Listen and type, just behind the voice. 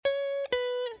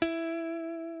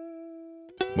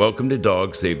Welcome to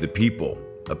Dogs Save the People,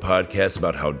 a podcast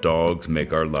about how dogs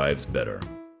make our lives better.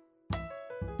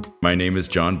 My name is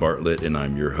John Bartlett, and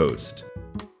I'm your host.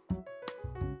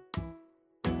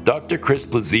 Dr. Chris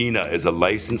Blazina is a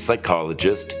licensed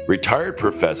psychologist, retired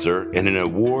professor, and an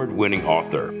award-winning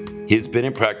author. He has been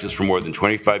in practice for more than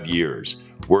 25 years,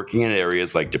 working in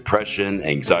areas like depression,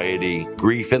 anxiety,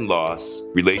 grief and loss,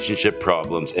 relationship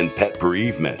problems, and pet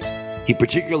bereavement. He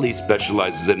particularly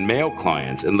specializes in male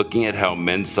clients and looking at how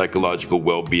men's psychological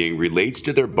well-being relates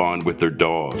to their bond with their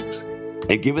dogs.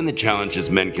 And given the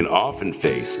challenges men can often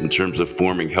face in terms of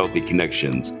forming healthy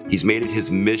connections, he's made it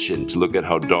his mission to look at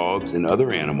how dogs and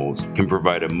other animals can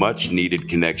provide a much-needed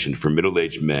connection for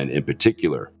middle-aged men in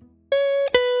particular.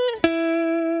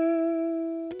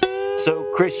 So,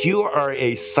 Chris, you are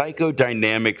a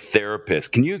psychodynamic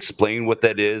therapist. Can you explain what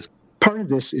that is? Part of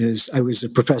this is I was a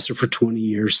professor for 20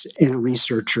 years and a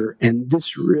researcher, and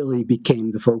this really became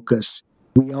the focus.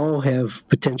 We all have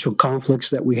potential conflicts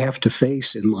that we have to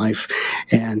face in life.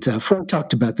 And Freud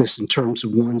talked about this in terms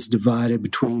of ones divided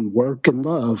between work and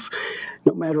love.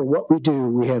 No matter what we do,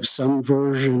 we have some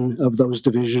version of those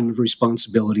division of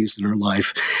responsibilities in our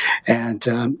life. And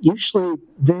usually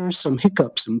there's some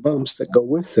hiccups and bumps that go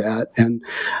with that. And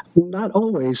not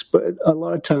always, but a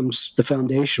lot of times the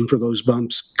foundation for those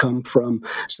bumps come from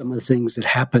some of the things that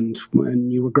happened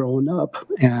when you were growing up.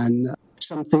 And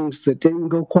some things that didn't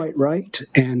go quite right,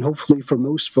 and hopefully for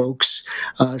most folks,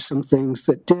 some things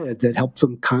that did that helped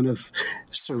them kind of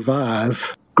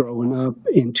survive growing up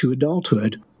into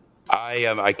adulthood.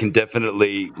 I can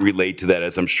definitely relate to that,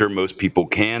 as I'm sure most people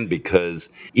can, because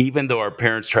even though our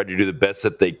parents tried to do the best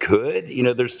that they could,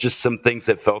 there's just some things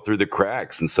that fell through the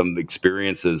cracks and some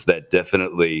experiences that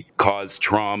definitely caused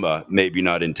trauma, maybe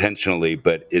not intentionally,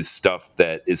 but is stuff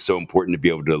that is so important to be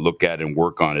able to look at and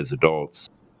work on as adults.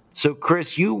 So,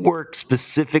 Chris, you work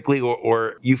specifically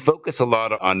or you focus a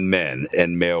lot on men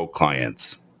and male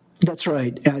clients. That's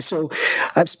right. So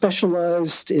I've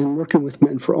specialized in working with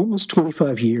men for almost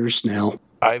 25 years now.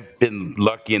 I've been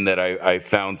lucky in that I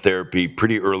found therapy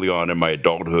pretty early on in my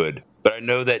adulthood, but I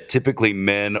know that typically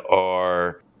men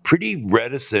are pretty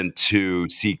reticent to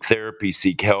seek therapy,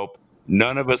 seek help.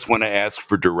 None of us want to ask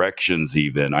for directions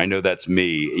even. I know that's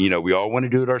me. We all want to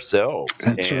do it ourselves.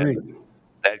 That's right.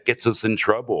 That gets us in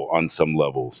trouble on some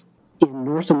levels. In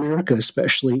North America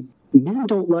especially, men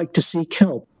don't like to seek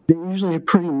help. They usually have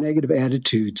pretty negative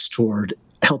attitudes toward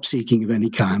help seeking of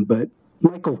any kind. But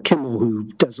Michael Kimmel, who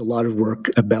does a lot of work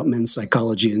about men's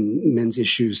psychology and men's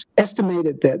issues,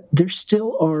 estimated that there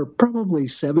still are probably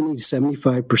 70 to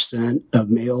 75%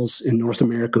 of males in North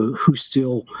America who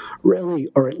still really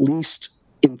are at least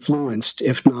influenced,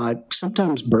 if not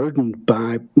sometimes burdened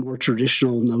by more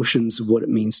traditional notions of what it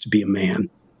means to be a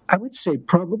man. I would say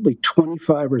probably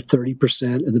 25 or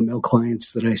 30% of the male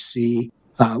clients that I see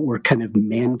were kind of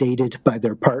mandated by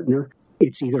their partner.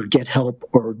 It's either get help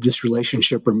or this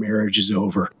relationship or marriage is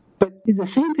over. But the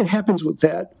thing that happens with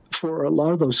that for a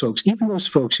lot of those folks, even those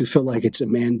folks who feel like it's a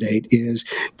mandate, is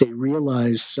they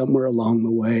realize somewhere along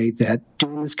the way that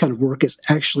doing this kind of work is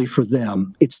actually for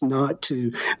them. It's not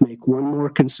to make one more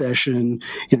concession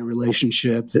in a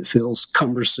relationship that feels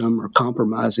cumbersome or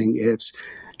compromising. It's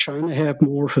trying to have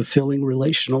more fulfilling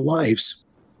relational lives.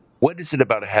 What is it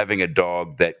about having a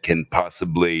dog that can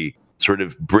possibly sort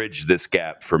of bridge this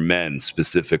gap for men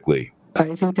specifically?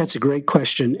 I think that's a great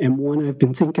question, and one I've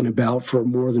been thinking about for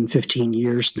more than 15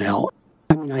 years now.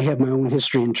 I mean, I have my own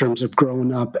history in terms of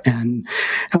growing up and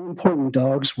how important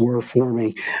dogs were for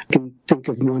me. I can think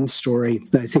of one story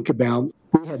that I think about.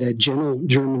 We had a gentle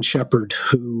German Shepherd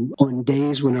who, on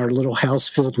days when our little house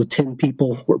filled with 10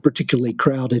 people were particularly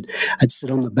crowded, I'd sit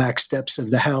on the back steps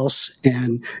of the house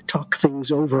and talk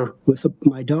things over with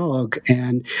my dog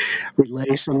and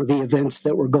relay some of the events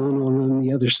that were going on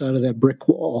the other side of that brick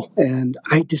wall. And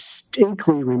I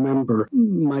distinctly remember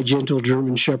my gentle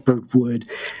German Shepherd would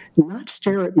not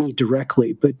stare at me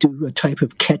directly, but do a type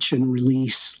of catch and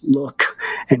release look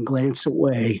and glance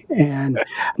away. And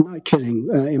I'm not kidding.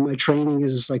 In my training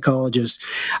as a psychologist,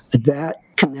 that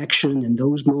connection and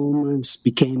those moments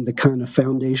became the kind of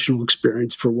foundational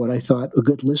experience for what I thought a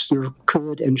good listener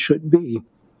could and should be.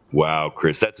 Wow,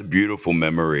 Chris, that's a beautiful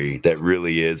memory. That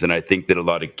really is. And I think that a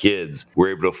lot of kids were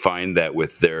able to find that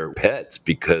with their pets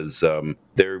because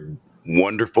they're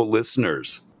wonderful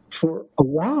listeners. For a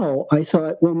while, I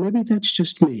thought, well, maybe that's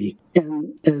just me.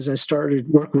 And as I started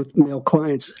working with male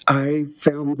clients, I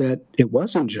found that it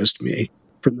wasn't just me.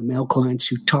 From the male clients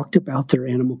who talked about their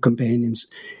animal companions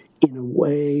in a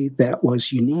way that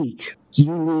was unique.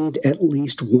 You need at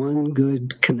least one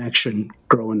good connection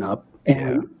growing up. Yeah.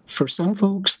 And for some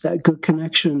folks, that good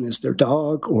connection is their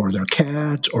dog or their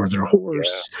cat or their Yeah.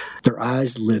 horse. Their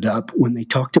eyes lit up when they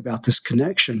talked about this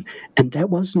connection. And that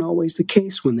wasn't always the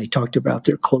case when they talked about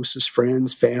their closest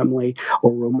friends, family,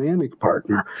 or romantic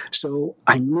partner. So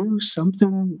I knew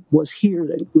something was here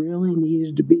that really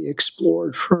needed to be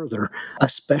explored further, a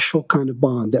special kind of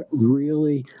bond that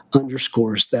really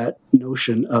underscores that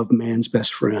notion of man's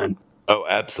best friend. Oh,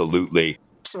 absolutely.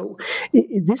 So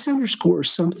this underscores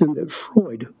something that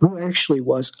Freud, who actually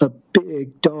was a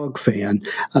big dog fan,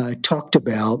 talked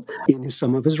about in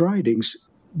some of his writings.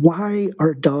 Why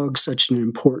are dogs such an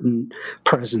important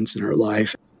presence in our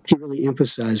life? He really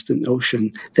emphasized the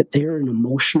notion that they're an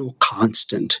emotional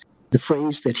constant. The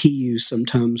phrase that he used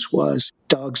sometimes was,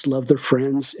 dogs love their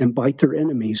friends and bite their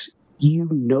enemies. You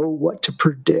know what to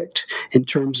predict in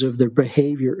terms of their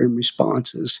behavior and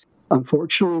responses.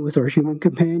 Unfortunately, with our human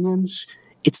companions,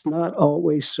 it's not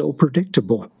always so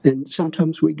predictable. And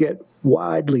sometimes we get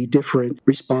widely different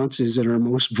responses in our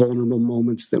most vulnerable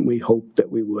moments than we hoped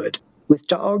that we would. With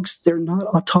dogs, they're not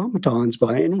automatons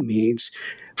by any means.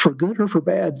 For good or for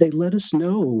bad, they let us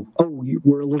know, oh,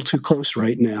 we're a little too close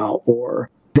right now, or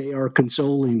they are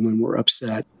consoling when we're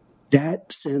upset.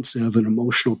 That sense of an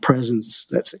emotional presence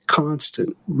that's a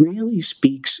constant really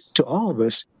speaks to all of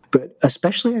us, but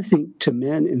especially, I think, to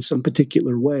men in some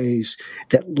particular ways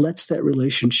that lets that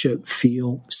relationship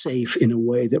feel safe in a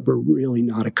way that we're really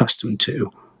not accustomed to.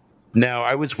 Now,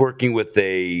 I was working with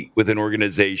an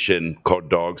organization called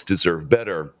Dogs Deserve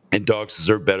Better, and Dogs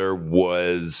Deserve Better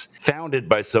was founded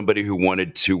by somebody who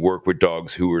wanted to work with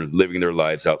dogs who were living their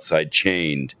lives outside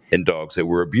chained and dogs that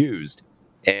were abused.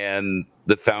 And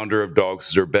the founder of Dogs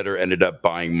Deserve Better ended up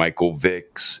buying Michael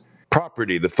Vick's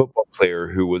property, the football player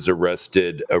who was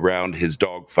arrested around his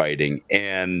dog fighting.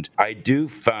 And I do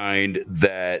find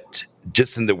that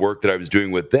just in the work that I was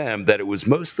doing with them, that it was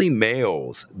mostly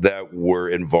males that were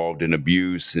involved in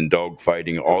abuse and dog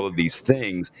fighting, all of these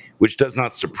things, which does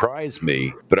not surprise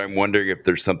me. But I'm wondering if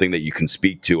there's something that you can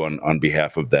speak to on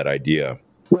behalf of that idea.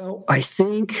 Well, I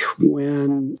think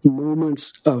when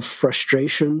moments of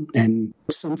frustration, and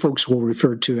some folks will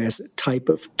refer to as a type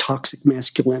of toxic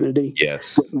masculinity,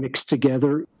 Yes. mixed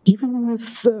together, even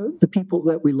with the people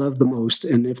that we love the most,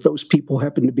 and if those people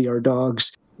happen to be our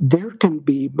dogs, there can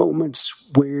be moments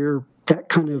where that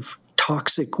kind of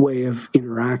toxic way of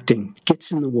interacting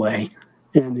gets in the way.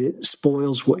 And it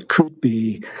spoils what could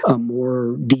be a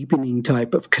more deepening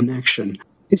type of connection.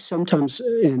 Sometimes,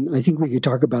 and I think we could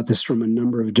talk about this from a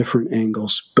number of different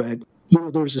angles, but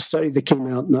there was a study that came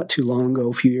out not too long ago,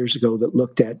 a few years ago, that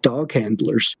looked at dog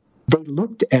handlers. They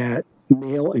looked at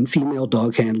male and female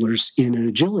dog handlers in an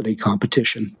agility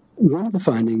competition. One of the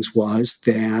findings was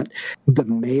that the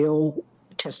male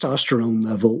testosterone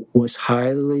level was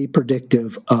highly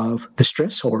predictive of the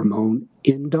stress hormone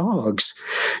in dogs.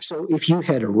 So if you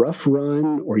had a rough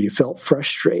run or you felt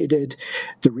frustrated,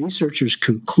 the researchers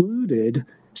concluded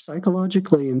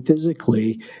psychologically and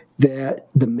physically that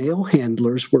the male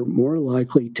handlers were more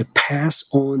likely to pass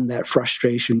on that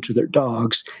frustration to their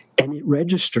dogs, and it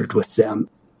registered with them.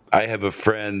 I have a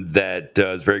friend that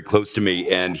is very close to me,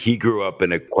 and he grew up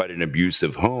in quite an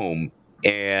abusive home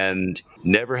and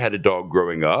never had a dog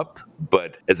growing up.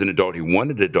 But as an adult, he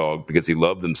wanted a dog because he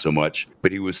loved them so much.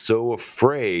 But he was so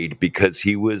afraid because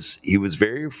he was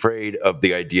very afraid of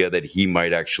the idea that he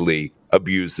might actually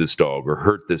abuse this dog or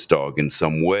hurt this dog in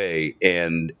some way.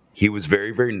 And he was very,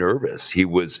 very nervous. He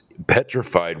was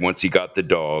petrified once he got the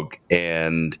dog,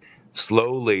 and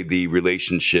slowly the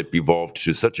relationship evolved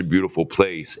to such a beautiful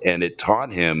place, and it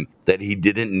taught him that he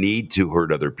didn't need to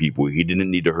hurt other people. He didn't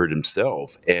need to hurt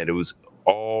himself. And it was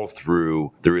all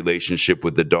through the relationship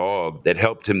with the dog that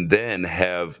helped him then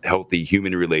have healthy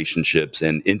human relationships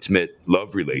and intimate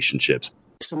love relationships.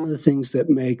 Some of the things that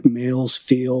make males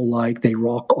feel like they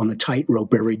walk on a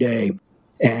tightrope every day,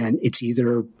 and it's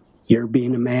either you're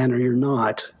being a man or you're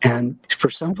not. And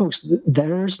for some folks,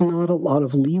 there's not a lot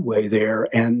of leeway there,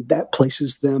 and that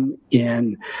places them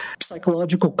in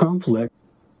psychological conflict.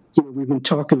 We've been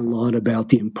talking a lot about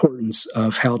the importance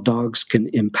of how dogs can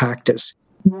impact us.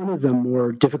 One of the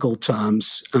more difficult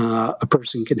times a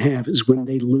person can have is when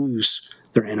they lose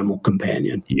their animal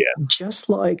companion. Yes. Just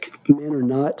like men are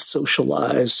not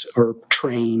socialized or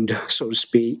trained, so to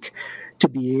speak, to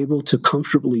be able to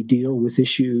comfortably deal with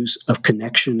issues of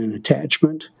connection and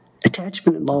attachment.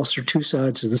 Attachment and loss are two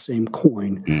sides of the same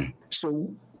coin.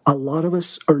 So a lot of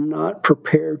us are not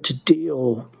prepared to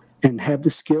deal and have the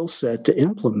skill set to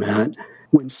implement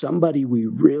when somebody we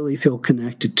really feel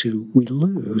connected to, we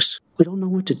lose. We don't know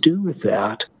what to do with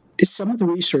that. It's some of the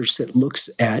research that looks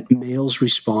at males'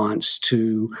 response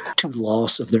to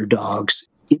loss of their dogs.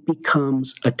 it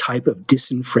becomes a type of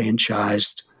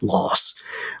disenfranchised loss,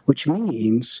 which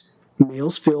means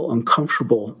males feel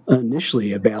uncomfortable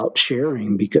initially about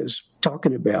sharing because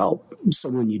talking about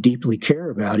someone you deeply care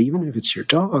about, even if it's your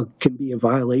dog, can be a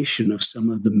violation of some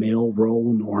of the male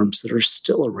role norms that are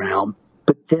still around.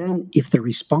 But then if the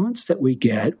response that we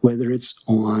get, whether it's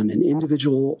on an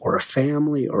individual or a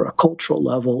family or a cultural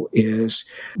level, is,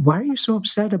 why are you so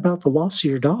upset about the loss of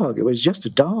your dog? It was just a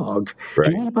dog. Right.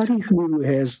 And anybody who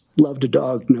has loved a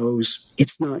dog knows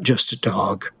it's not just a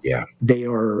dog. Yeah. They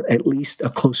are at least a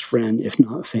close friend, if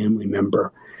not family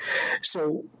member.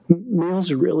 So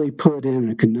males are really put in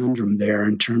a conundrum there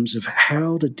in terms of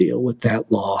how to deal with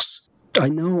that loss. I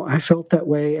know I felt that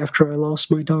way after I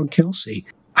lost my dog, Kelsey.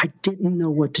 I didn't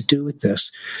know what to do with this.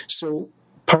 So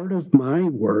part of my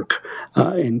work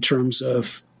in terms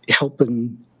of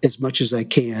helping as much as I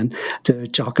can to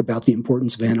talk about the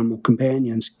importance of animal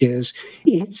companions is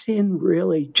it's in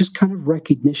really just kind of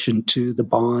recognition to the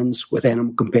bonds with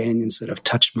animal companions that have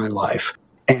touched my life.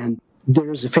 And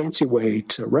there's a fancy way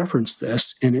to reference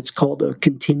this, and it's called a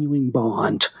continuing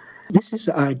bond. This is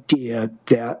the idea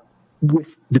that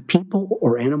with the people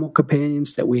or animal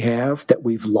companions that we have that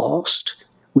we've lost,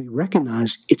 we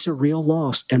recognize it's a real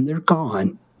loss and they're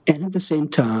gone. And at the same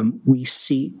time, we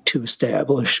seek to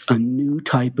establish a new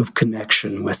type of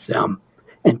connection with them.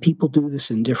 And people do this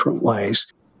in different ways.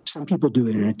 Some people do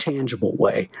it in a tangible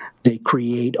way. They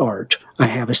create art. I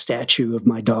have a statue of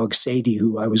my dog Sadie,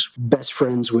 who I was best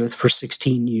friends with for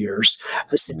 16 years.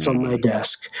 It sits on my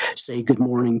desk. Say good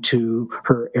morning to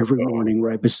her every morning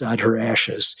right beside her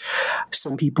ashes.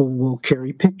 Some people will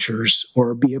carry pictures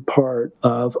or be a part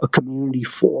of a community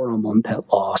forum on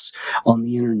pet loss on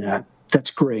the internet.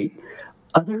 That's great.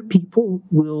 Other people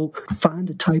will find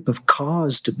a type of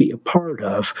cause to be a part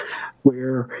of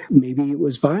where maybe it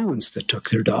was violence that took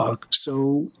their dog.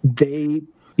 So they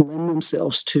lend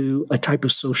themselves to a type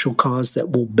of social cause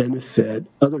that will benefit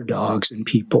other dogs and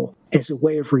people as a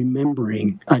way of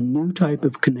remembering a new type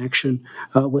of connection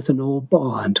with an old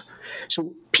bond.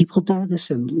 So people do this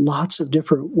in lots of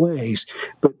different ways,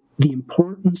 but the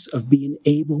importance of being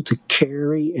able to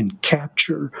carry and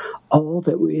capture all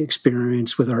that we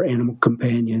experience with our animal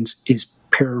companions is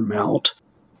paramount.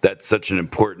 That's such an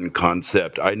important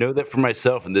concept. I know that for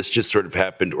myself, and this just sort of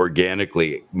happened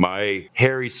organically. My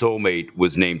hairy soulmate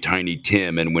was named Tiny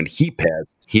Tim, and when he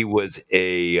passed, he was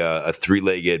a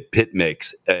three-legged pit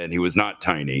mix, and he was not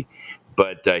tiny.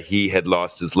 But he had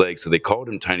lost his leg, so they called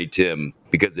him Tiny Tim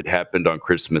because it happened on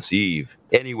Christmas Eve.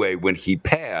 Anyway, when he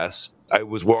passed, I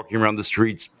was walking around the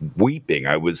streets weeping.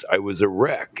 I was a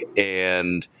wreck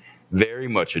and very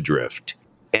much adrift.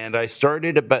 And I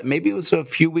started about, maybe it was a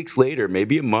few weeks later,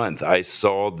 maybe a month, I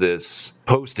saw this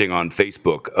posting on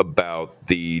Facebook about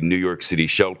the New York City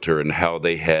shelter and how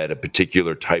they had a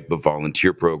particular type of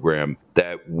volunteer program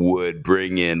that would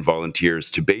bring in volunteers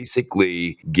to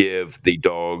basically give the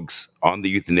dogs on the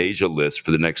euthanasia list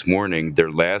for the next morning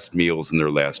their last meals and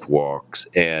their last walks.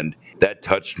 And that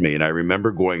touched me. And I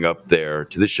remember going up there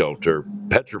to the shelter,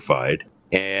 petrified,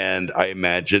 and I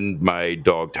imagined my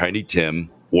dog, Tiny Tim,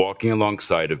 walking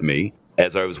alongside of me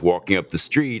as I was walking up the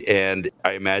street, and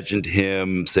I imagined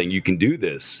him saying, "You can do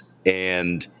this."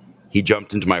 And he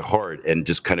jumped into my heart and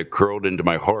just kind of curled into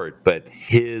my heart. But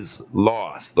his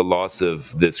loss, the loss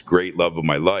of this great love of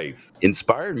my life,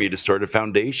 inspired me to start a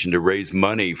foundation to raise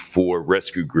money for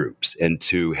rescue groups and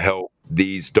to help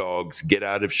these dogs get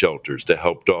out of shelters, to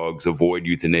help dogs avoid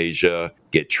euthanasia,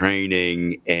 get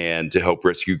training, and to help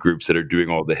rescue groups that are doing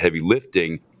all the heavy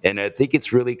lifting. And I think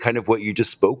it's really kind of what you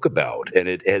just spoke about. And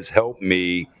it has helped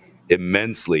me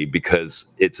immensely because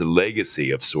it's a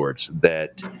legacy of sorts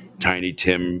that Tiny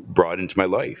Tim brought into my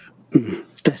life.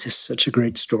 That is such a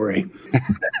great story.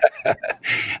 I'm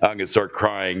going to start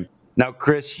crying. Now,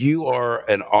 Chris, you are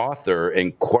an author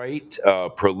and quite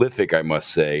prolific, I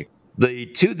must say. The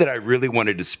two that I really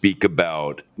wanted to speak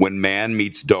about, When Man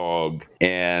Meets Dog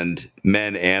and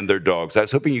Men and Their Dogs, I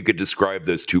was hoping you could describe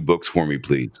those two books for me,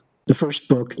 please. The first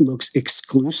book looks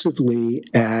exclusively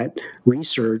at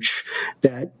research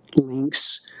that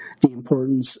links the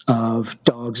importance of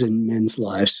dogs in men's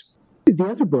lives. The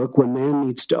other book, When Man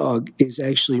Meets Dog, is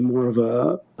actually more of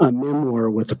a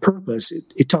memoir with a purpose.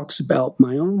 It talks about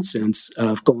my own sense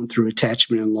of going through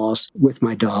attachment and loss with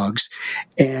my dogs.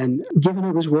 And given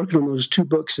I was working on those two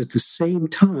books at the same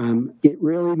time, it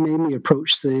really made me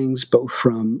approach things both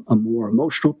from a more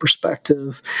emotional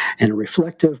perspective and a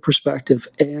reflective perspective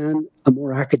and a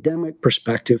more academic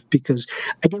perspective, because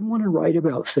I didn't want to write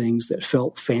about things that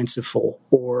felt fanciful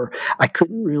or I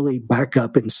couldn't really back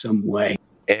up in some way.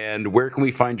 And where can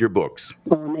we find your books?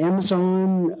 On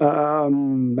Amazon,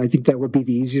 I think that would be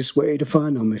the easiest way to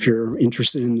find them if you're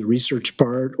interested in the research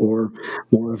part or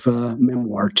more of a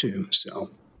memoir too. So.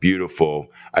 Beautiful.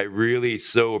 I really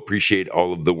so appreciate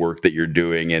all of the work that you're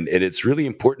doing. And it's really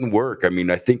important work. I mean,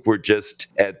 I think we're just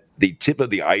at the tip of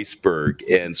the iceberg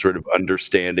and sort of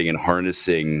understanding and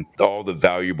harnessing all the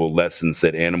valuable lessons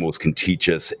that animals can teach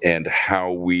us and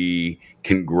how we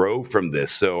can grow from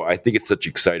this. So I think it's such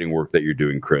exciting work that you're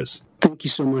doing, Chris. Thank you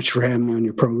so much for having me on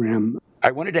your program. I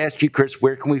wanted to ask you, Chris,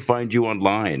 where can we find you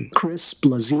online? Chris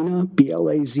Blazina,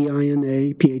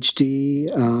 Blazina,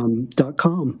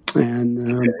 PhD.com. And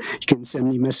you can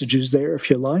send me messages there if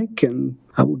you like, and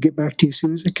I will get back to you as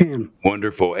soon as I can.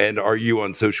 Wonderful. And are you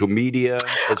on social media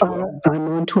as well? I'm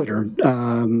on Twitter,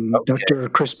 Dr.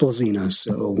 Chris Blazina,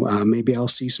 so maybe I'll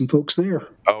see some folks there.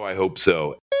 Oh, I hope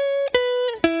so.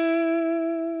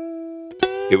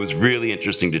 It was really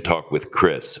interesting to talk with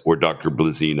Chris, or Dr.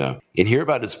 Blazina, and hear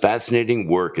about his fascinating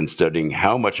work in studying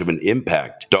how much of an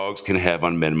impact dogs can have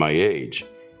on men my age.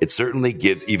 It certainly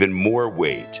gives even more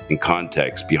weight and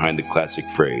context behind the classic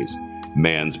phrase,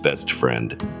 man's best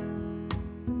friend.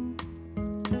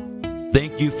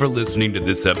 Thank you for listening to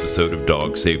this episode of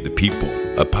Dogs Save the People,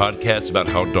 a podcast about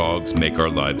how dogs make our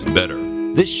lives better.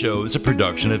 This show is a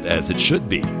production of As It Should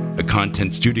Be, a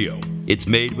content studio. It's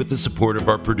made with the support of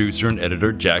our producer and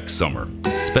editor, Jack Summer.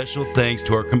 Special thanks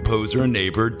to our composer and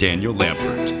neighbor, Daniel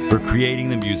Lampert, for creating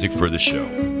the music for the show.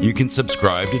 You can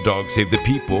subscribe to Dog Save the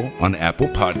People on Apple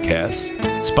Podcasts,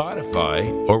 Spotify,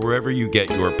 or wherever you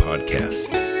get your podcasts.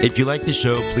 If you like the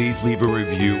show, please leave a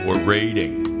review or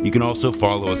rating. You can also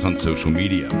follow us on social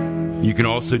media. You can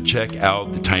also check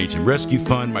out the Tiny Tim Rescue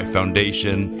Fund, my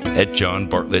foundation, at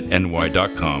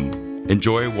johnbartlettny.com.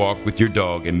 Enjoy a walk with your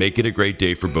dog and make it a great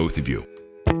day for both of you.